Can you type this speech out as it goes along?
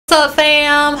What's up,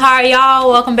 fam? How are y'all?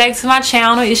 Welcome back to my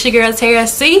channel. It's your girl Tara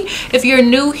C. If you're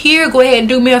new here, go ahead and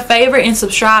do me a favor and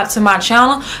subscribe to my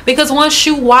channel, because once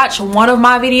you watch one of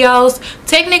my videos,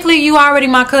 technically you already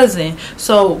my cousin.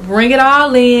 So bring it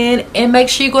all in and make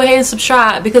sure you go ahead and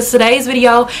subscribe, because today's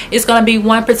video is going to be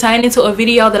one pertaining to a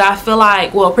video that I feel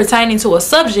like, well, pertaining to a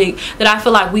subject that I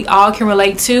feel like we all can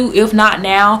relate to, if not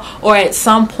now or at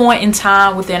some point in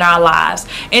time within our lives.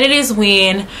 And it is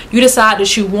when you decide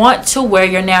that you want to wear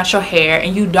your natural hair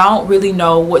and you don't really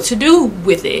know what to do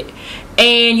with it,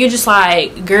 and you're just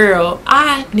like, girl,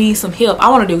 I need some help.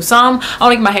 I want to do something. I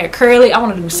want to get my hair curly. I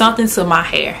want to do something to my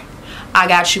hair. I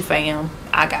got you, fam.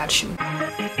 I got you.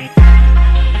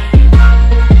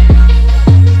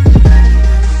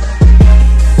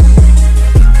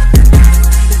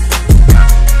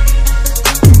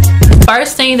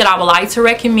 First thing that I would like to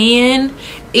recommend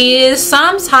is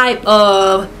some type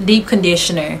of deep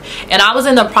conditioner. And I was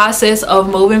in the process of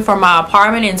moving from my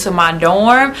apartment into my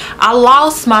dorm. I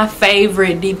lost my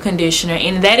favorite deep conditioner,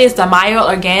 and that is the Mielle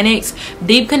Organics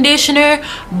deep conditioner.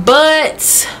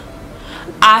 But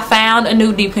I found a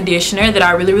new deep conditioner that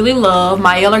I really love.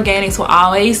 Mielle Organics will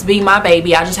always be my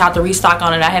baby. I just have to restock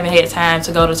on it. I haven't had time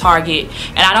to go to Target,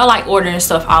 and I don't like ordering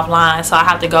stuff offline, so I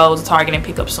have to go to Target and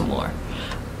pick up some more.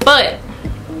 But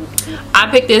I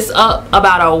picked this up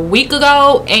about a week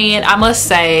ago, and I must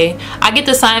say I get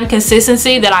the same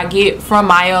consistency that I get from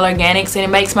Mielle Organics, and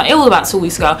it was about 2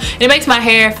 weeks ago, and it makes my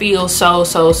hair feel so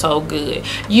good.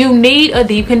 You need a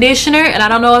deep conditioner, and I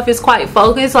don't know if it's quite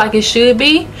focused like it should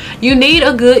be. You need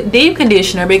a good deep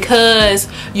conditioner because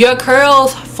your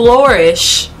curls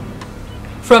flourish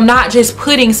from not just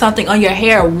putting something on your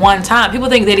hair one time. People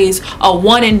think that it's a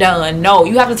one and done. No,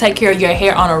 you have to take care of your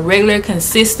hair on a regular,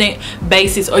 consistent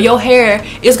basis, or your hair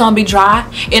is gonna be dry,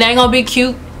 it ain't gonna be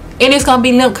cute, and it's gonna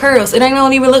be limp curls. It ain't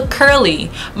gonna even look curly.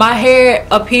 My hair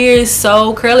appears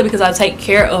so curly because I take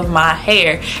care of my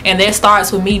hair, and that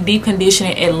starts with me deep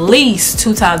conditioning at least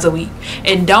 2 times a week.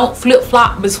 And don't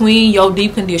flip-flop between your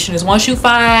deep conditioners. Once you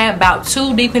find about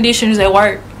 2 deep conditioners that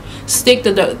work, stick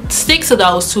to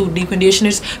those 2 deep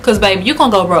conditioners, because baby, you gonna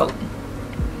go broke.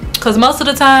 Because most of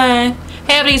the time,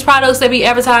 half of these products that be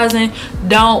advertising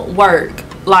don't work.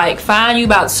 Like, find you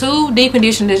about 2 deep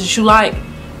conditioners that you like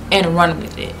and run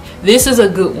with it. This is a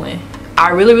good one.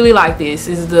 I really like this.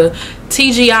 This is the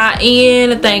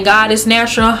TGIN, thank God it's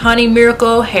natural, honey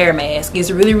miracle hair mask.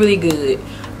 It's really good.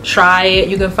 Try it.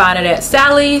 You can find it at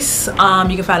Sally's, you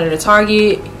can find it at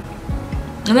Target,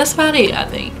 and that's about it, I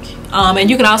think. And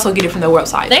you can also get it from their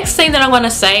website. Next thing that I'm going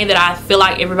to say that I feel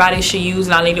like everybody should use,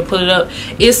 and I need to put it up,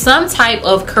 is some type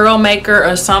of curl maker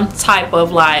or some type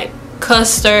of like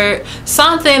custard,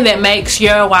 something that makes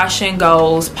your wash and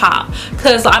goes pop.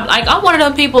 Because I'm one of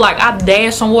them people, like, I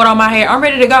dash some water on my hair, I'm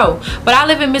ready to go. But I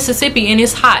live in Mississippi and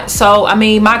it's hot, so I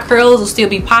mean my curls will still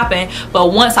be popping,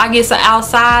 but once I get to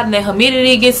outside and the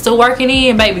humidity gets to working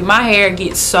in, baby, my hair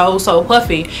gets so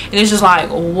puffy, and it's just like,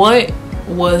 what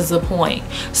was the point?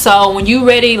 So when you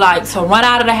ready like to run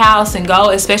out of the house and go,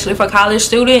 especially for college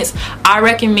students, I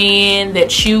recommend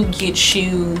that you get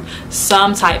you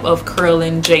some type of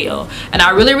curling gel. And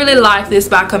I really like this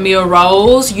by Camille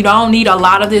Rose. You don't need a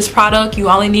lot of this product. You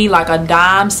only need like a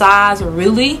dime size,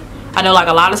 really. I know like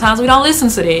a lot of times we don't listen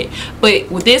to that,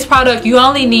 but with this product you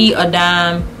only need a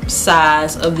dime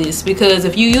size of this, because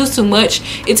if you use too much,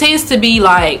 it tends to be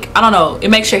like, I don't know, it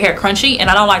makes your hair crunchy, and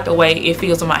I don't like the way it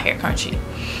feels on my hair crunchy.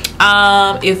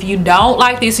 If you don't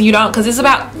like this, and you don't, because it's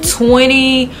about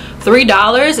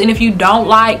 $23, and if you don't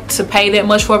like to pay that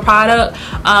much for a product,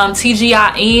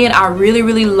 TGIN, I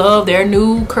really love their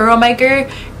new curl maker.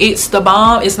 It's the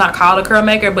bomb. It's not called a curl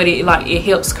maker, but it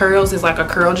helps curls. It's like a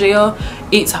curl gel.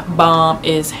 It's bomb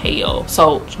as hell.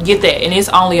 So get that, and it's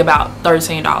only about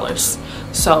 $13,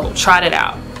 so try that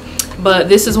out. But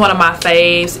this is one of my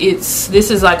faves.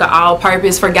 This is like an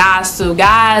all-purpose for guys too.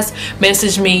 Guys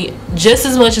message me just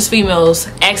as much as females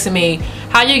asking me,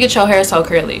 how do you get your hair so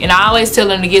curly? And I always tell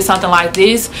them to get something like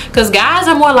this, because guys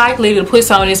are more likely to put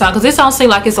some of this on, because this don't seem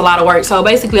like it's a lot of work. So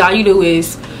basically all you do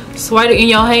is sweat it in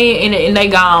your hand and they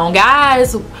gone.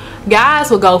 Guys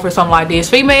will go for something like this.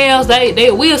 Females,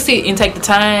 they will sit and take the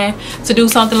time to do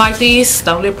something like this.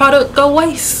 Don't let product go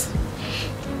waste.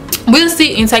 We'll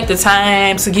sit and take the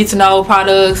time to get to know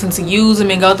products and to use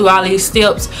them and go through all these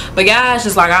steps. But guys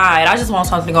just like, alright, I just want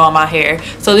something to go on my hair.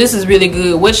 So this is really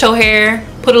good. With your hair,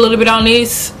 put a little bit on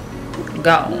this,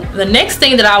 go. The next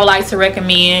thing that I would like to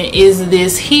recommend is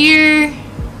this here.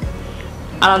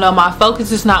 I don't know, my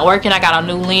focus is not working. I got a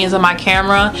new lens on my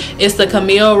camera. It's the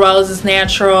Camille Rose's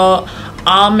Natural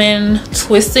Almond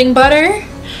Twisting Butter.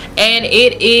 and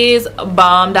it is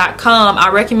bomb.com. I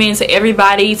recommend to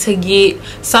everybody to get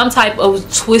some type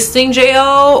of twisting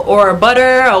gel or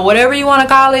butter or whatever you want to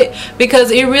call it,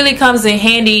 because it really comes in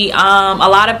handy. A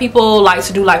lot of people like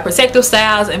to do like protective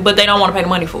styles, but they don't want to pay the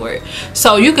money for it.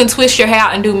 So you can twist your hair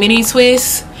out and do mini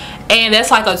twists, and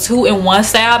that's like a 2-in-1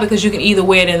 style, because you can either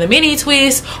wear it in the mini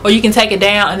twist or you can take it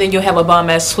down and then you'll have a bum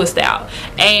ass twist out.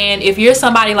 And if you're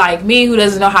somebody like me who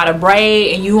doesn't know how to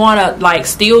braid and you want to like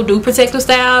still do protective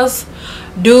styles,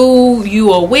 do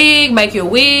you a wig, make your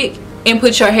wig and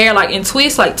put your hair like in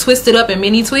twists, like twist it up in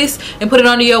mini twists and put it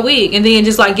under your wig, and then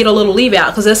just like get a little leave out,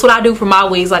 because that's what I do for my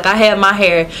wigs. Like I have my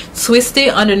hair twisted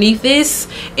underneath this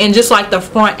and just like the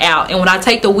front out, and when I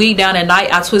take the wig down at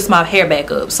night I twist my hair back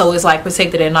up so it's like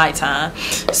protected at nighttime.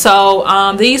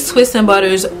 So these twisting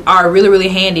butters are really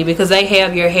handy because they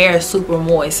have your hair super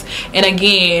moist. And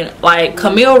again, like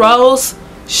Camille Rose,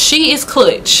 she is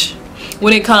clutch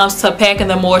when it comes to packing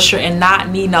the moisture and not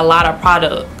needing a lot of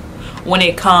product when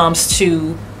it comes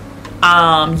to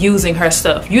using her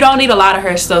stuff. You don't need a lot of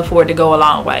her stuff for it to go a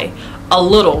long way. A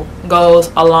little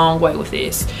goes a long way with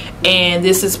this, and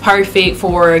this is perfect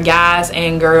for guys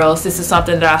and girls. This is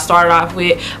something that I started off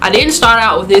with. I didn't start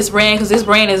out with this brand because this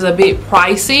brand is a bit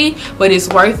pricey, but it's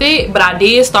worth it. But I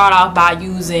did start off by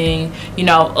using, you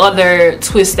know, other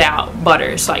twist out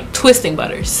butters, like twisting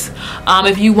butters.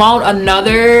 If you want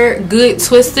another good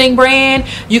twisting brand,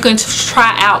 you can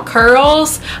try out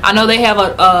Curls. I know they have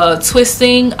a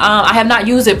twisting. I have not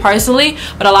used it personally,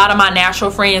 but a lot of my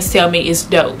natural friends tell me it's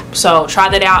dope. So try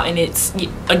that out, and it's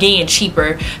again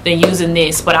cheaper than using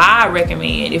this. But I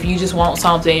recommend, if you just want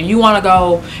something, if you want to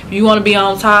go, if you want to be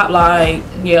on top, like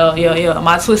yeah,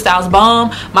 my twist outs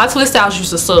bomb. My twist outs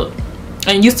used to suck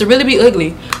and used to really be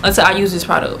ugly until I use this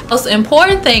product. Most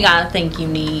important thing I think you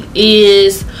need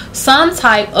is some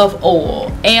type of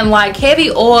oil, and like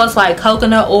heavy oils like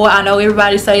coconut oil. I know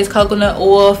everybody says coconut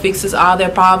oil fixes all their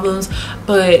problems,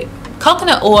 but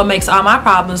coconut oil makes all my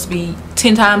problems be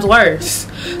 10 times worse.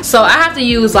 So I have to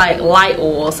use like light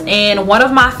oils, and one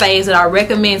of my faves that I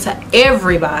recommend to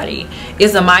everybody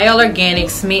is the Mielle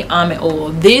Organics Mint Almond Oil.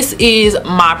 This is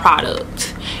my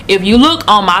product. If you look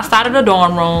on my side of the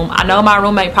dorm room, I know my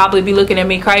roommate probably be looking at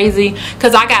me crazy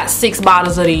because I got 6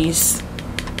 bottles of these.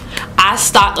 I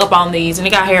stock up on these, and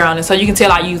it got hair on it, so you can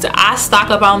tell I use it. I stock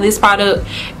up on this product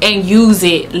and use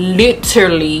it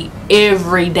literally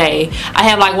every day. I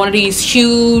have like one of these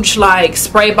huge like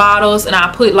spray bottles, and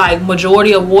I put like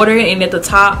majority of water in, and at the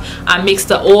top I mix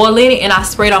the oil in it, and I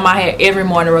spray it on my hair every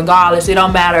morning regardless. It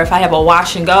don't matter if I have a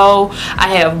wash and go, I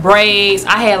have braids,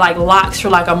 I had like locks for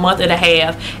like a month and a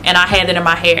half, and I had it in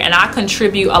my hair. And I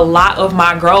contribute a lot of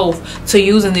my growth to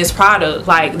using this product.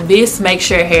 Like this makes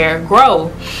your hair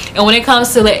grow. And when it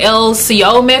comes to the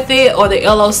LCO method or the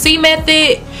LOC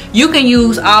method, you can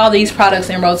use all these products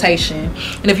in rotation.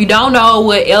 And if you don't know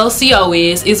what LCO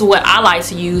is, it's what I like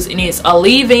to use, and it's a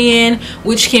leave-in,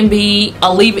 which can be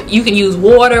a leave-in. You can use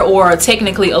water or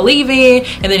technically a leave-in,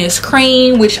 and then it's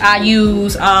cream, which I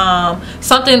use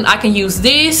something. I can use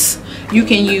this. You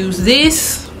can use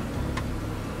this,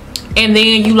 and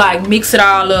then you like mix it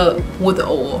all up with the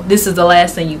oil. This is the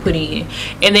last thing you put in.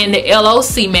 And then the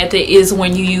LOC method is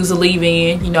when you use a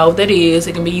leave-in. You know what that is.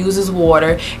 It can be used as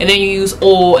water, and then you use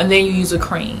oil, and then you use a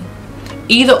cream.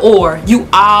 Either or, you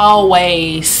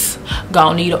always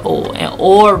gonna need an oil, and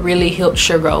oil really helps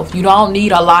your growth. You don't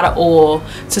need a lot of oil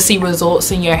to see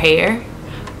results in your hair,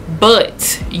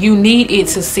 but you need it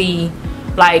to see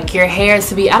like your hair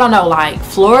to be, I don't know, like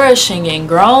flourishing and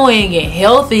growing and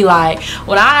healthy. Like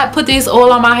when I put this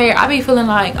oil on my hair, I be feeling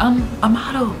like I'm a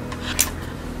model.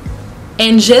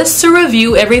 And just to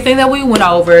review everything that we went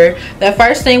over, the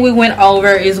first thing we went over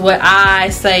is what I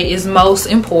say is most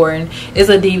important, is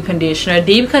a deep conditioner.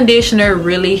 Deep conditioner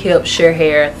really helps your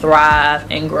hair thrive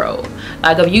and grow.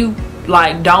 Like if you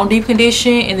like don't deep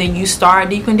condition and then you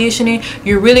start deep conditioning,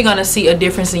 you're really gonna see a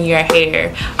difference in your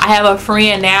hair. I have a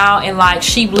friend now, and like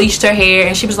she bleached her hair,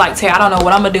 and she was like, Tay, I don't know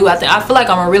what I'm gonna do. I feel like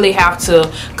I'm gonna really have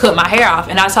to cut my hair off.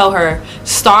 And I told her,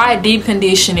 start deep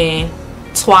conditioning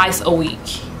twice a week.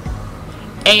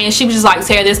 And she was just like,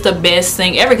 Tara, this is the best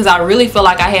thing ever, because I really feel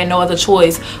like I had no other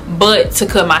choice but to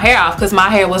cut my hair off, because my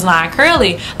hair was not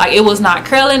curly. Like it was not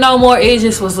curly no more. It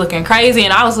just was looking crazy.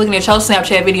 And I was looking at your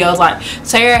Snapchat videos like,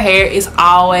 Tara hair is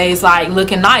always like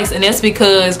looking nice. And that's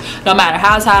because no matter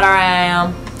how tired I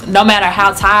am, no matter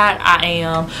how tired I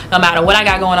am, no matter what I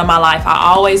got going on in my life, I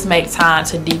always make time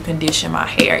to deep condition my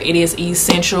hair. It is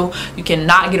essential. You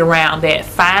cannot get around that.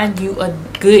 Find you a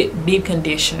good deep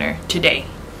conditioner today.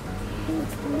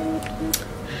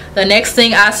 The next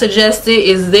thing I suggested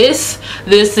is this.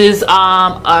 This is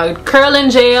a curling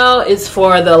gel. It's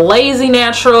for the lazy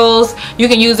naturals. You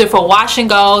can use it for wash and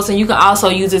goes, and you can also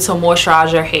use it to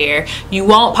moisturize your hair. You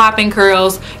want popping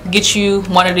curls, get you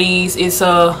one of these. It's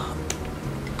a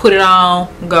put it on,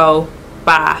 go,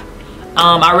 bye.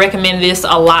 I recommend this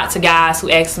a lot to guys who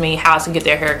ask me how to get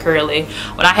their hair curly.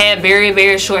 When I had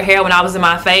very short hair, when I was in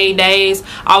my fade days,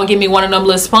 I would give me one of them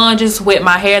little sponges, wet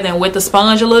my hair, then wet the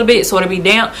sponge a little bit so it'll be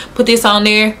damp. Put this on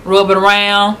there, rub it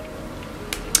around.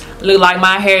 Look like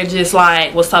my hair just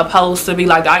like was supposed to be.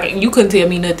 Like, you couldn't tell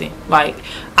me nothing. Like,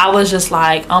 I was just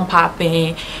like, I'm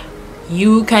popping.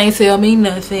 You can't tell me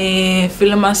nothing.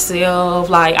 Feeling myself.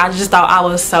 Like, I just thought I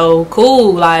was so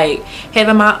cool. Like,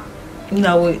 having my, you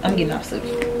know what, I'm getting off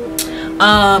subject.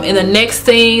 And the next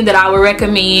thing that I would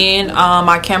recommend,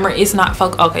 my camera is not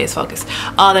focused. Okay, it's focused.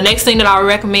 The next thing that I would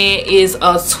recommend is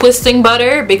a twisting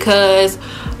butter, because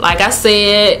like I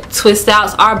said, twist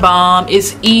outs are bomb.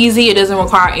 It's easy. It doesn't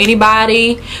require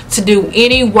anybody to do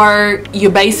any work. You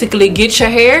basically get your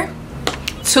hair,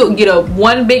 to get a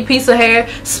one big piece of hair,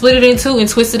 split it in two and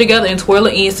twist it together and twirl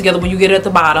the ends together when you get it at the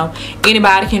bottom.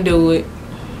 Anybody can do it.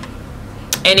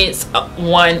 And it's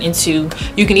 1 and 2.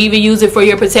 You can even use it for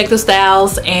your protective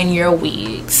styles and your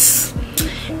wigs.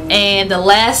 And the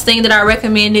last thing that I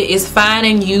recommended is find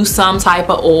and use some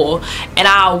type of oil. And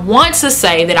I want to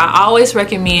say that I always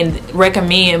recommend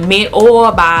mint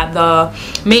oil by the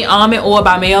mint almond oil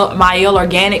by Mielle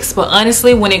Organics. But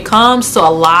honestly, when it comes to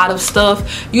a lot of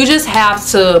stuff, you just have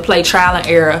to play trial and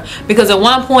error. Because at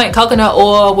one point, coconut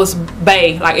oil was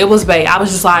bae. Like, it was bae. I was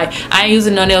just like, I ain't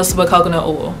using nothing else but coconut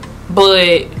oil.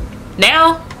 But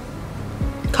now,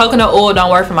 coconut oil don't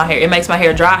work for my hair. It makes my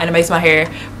hair dry and it makes my hair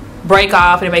break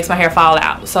off and it makes my hair fall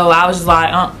out. So I was just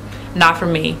like, not for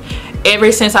me.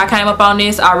 Ever since I came up on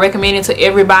this, I recommend it to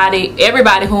everybody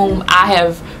whom I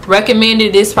have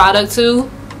recommended this product to,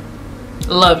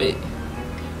 love it.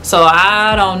 So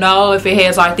I don't know if it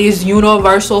has like this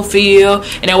universal feel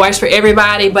and it works for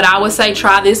everybody, but I would say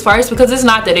try this first because it's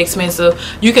not that expensive.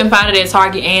 You can find it at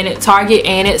Target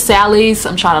and at Sally's.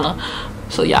 I'm trying to,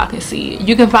 so y'all can see it.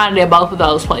 You can find it at both of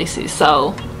those places,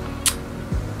 so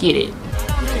get it.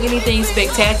 Anything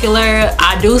spectacular.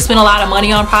 I do spend a lot of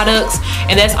money on products,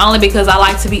 and that's only because I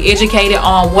like to be educated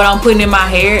on what I'm putting in my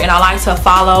hair, and I like to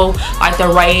follow like the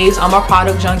raves. I'm a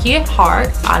product junkie at heart.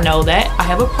 I know that I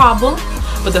have a problem,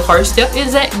 but the first step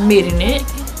is admitting it.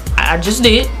 I just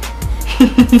did.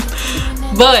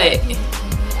 But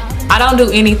I don't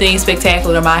do anything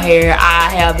spectacular to my hair. I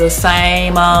have the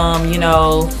same you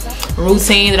know,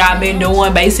 routine that I've been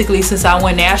doing basically since I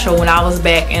went natural when I was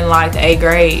back in like the 8th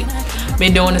grade.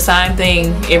 Been doing the same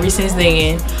thing ever since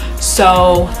then.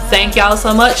 So thank y'all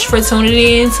so much for tuning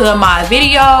in to my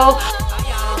video.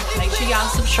 Make sure y'all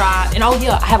subscribe, and oh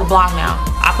yeah, I have a blog now.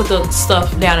 I put the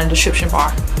stuff down in the description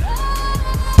bar.